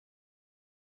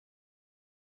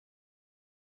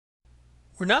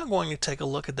We're now going to take a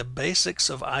look at the basics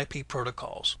of IP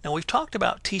protocols. Now we've talked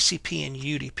about TCP and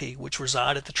UDP, which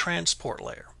reside at the transport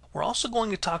layer. We're also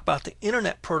going to talk about the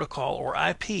Internet Protocol or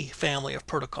IP family of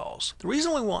protocols. The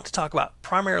reason we want to talk about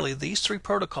primarily these three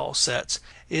protocol sets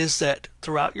is that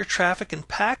throughout your traffic and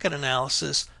packet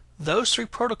analysis, those three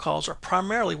protocols are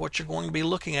primarily what you're going to be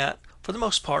looking at for the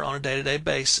most part on a day-to-day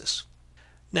basis.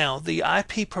 Now, the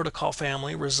IP protocol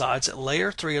family resides at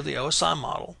layer 3 of the OSI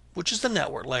model, which is the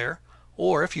network layer,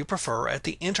 or if you prefer, at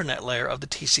the internet layer of the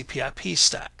TCP/IP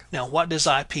stack. Now, what does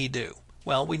IP do?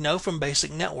 Well, we know from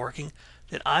basic networking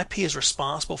that IP is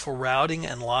responsible for routing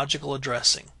and logical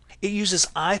addressing. It uses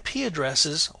IP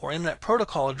addresses or Internet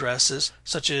Protocol addresses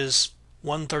such as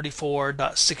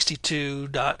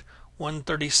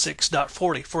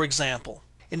 134.62.136.40, for example,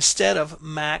 instead of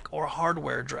MAC or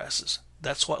hardware addresses.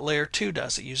 That's what layer 2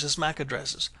 does. It uses MAC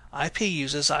addresses. IP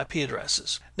uses IP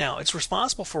addresses. Now, it's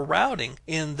responsible for routing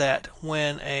in that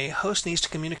when a host needs to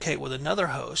communicate with another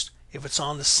host, if it's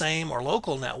on the same or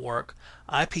local network,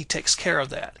 IP takes care of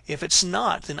that. If it's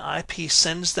not, then IP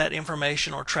sends that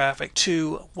information or traffic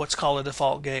to what's called a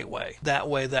default gateway. That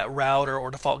way, that router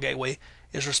or default gateway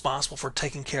is responsible for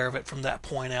taking care of it from that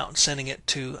point out and sending it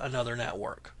to another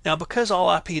network. Now, because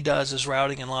all IP does is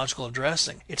routing and logical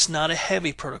addressing, it's not a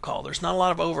heavy protocol. There's not a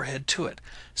lot of overhead to it.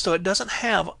 So it doesn't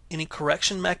have any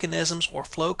correction mechanisms or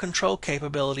flow control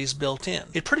capabilities built in.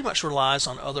 It pretty much relies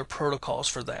on other protocols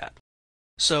for that.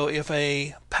 So if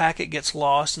a packet gets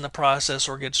lost in the process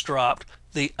or gets dropped,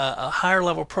 a higher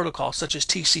level protocol such as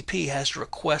TCP has to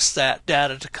request that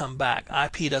data to come back.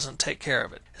 IP doesn't take care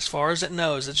of it. As far as it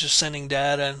knows, it's just sending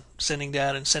data and sending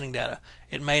data and sending data.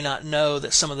 It may not know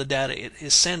that some of the data it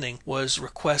is sending was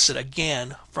requested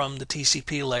again from the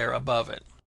TCP layer above it.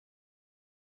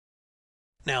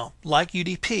 Now, like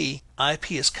UDP,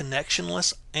 IP is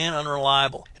connectionless and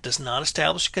unreliable. It does not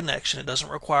establish a connection. It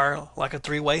doesn't require like a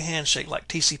three-way handshake like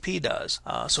TCP does.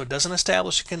 So it doesn't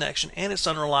establish a connection, and it's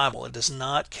unreliable. It does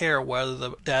not care whether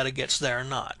the data gets there or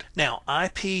not. Now,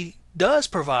 IP does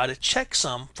provide a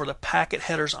checksum for the packet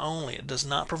headers only. It does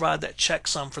not provide that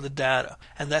checksum for the data,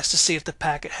 and that's to see if the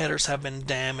packet headers have been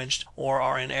damaged or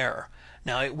are in error.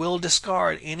 Now, it will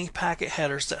discard any packet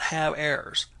headers that have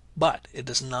errors, but it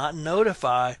does not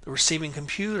notify the receiving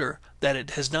computer that it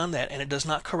has done that, and it does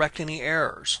not correct any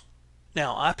errors.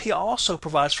 Now, IP also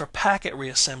provides for packet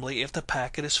reassembly if the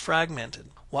packet is fragmented.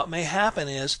 What may happen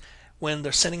is when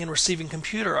the sending and receiving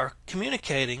computer are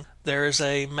communicating, there is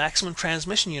a maximum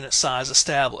transmission unit size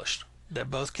established that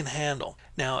both can handle.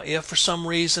 Now, if for some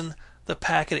reason the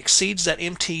packet exceeds that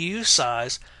MTU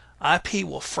size, IP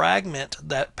will fragment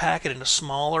that packet into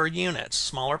smaller units,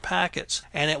 smaller packets,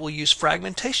 and it will use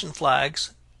fragmentation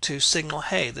flags to signal,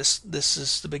 hey, this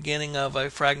is the beginning of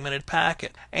a fragmented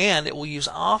packet. And it will use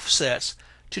offsets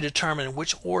to determine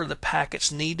which order the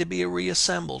packets need to be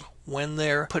reassembled when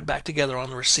they're put back together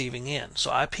on the receiving end.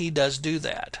 So IP does do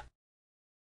that.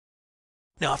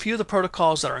 Now, a few of the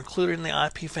protocols that are included in the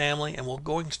IP family, and we're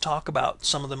going to talk about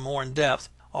some of them more in depth,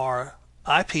 are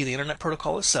IP, the Internet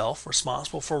Protocol itself,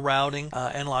 responsible for routing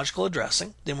and logical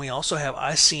addressing. Then we also have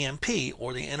ICMP,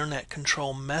 or the Internet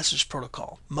Control Message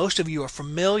Protocol. Most of you are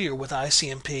familiar with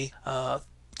ICMP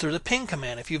through the ping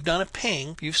command. If you've done a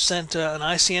ping, you've sent an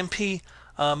ICMP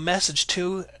message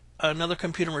to another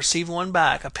computer and received one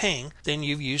back, a ping, then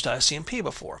you've used ICMP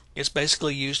before. It's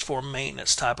basically used for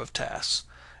maintenance type of tasks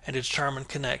and to determine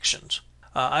connections.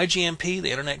 IGMP, the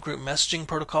Internet Group Messaging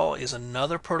Protocol, is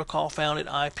another protocol found at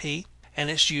IP, and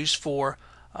it's used for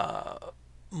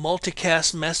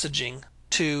multicast messaging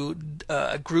to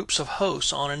groups of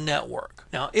hosts on a network.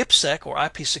 Now, IPsec, or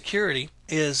IP security,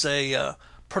 is a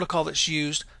protocol that's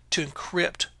used to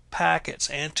encrypt packets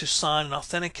and to sign and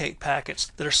authenticate packets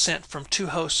that are sent from two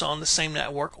hosts on the same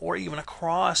network or even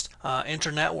across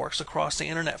internetworks, across the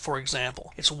internet, for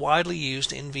example. It's widely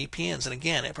used in VPNs, and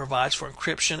again, it provides for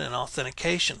encryption and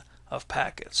authentication of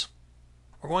packets.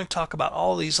 We're going to talk about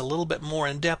all of these a little bit more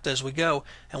in depth as we go,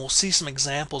 and we'll see some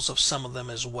examples of some of them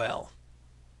as well.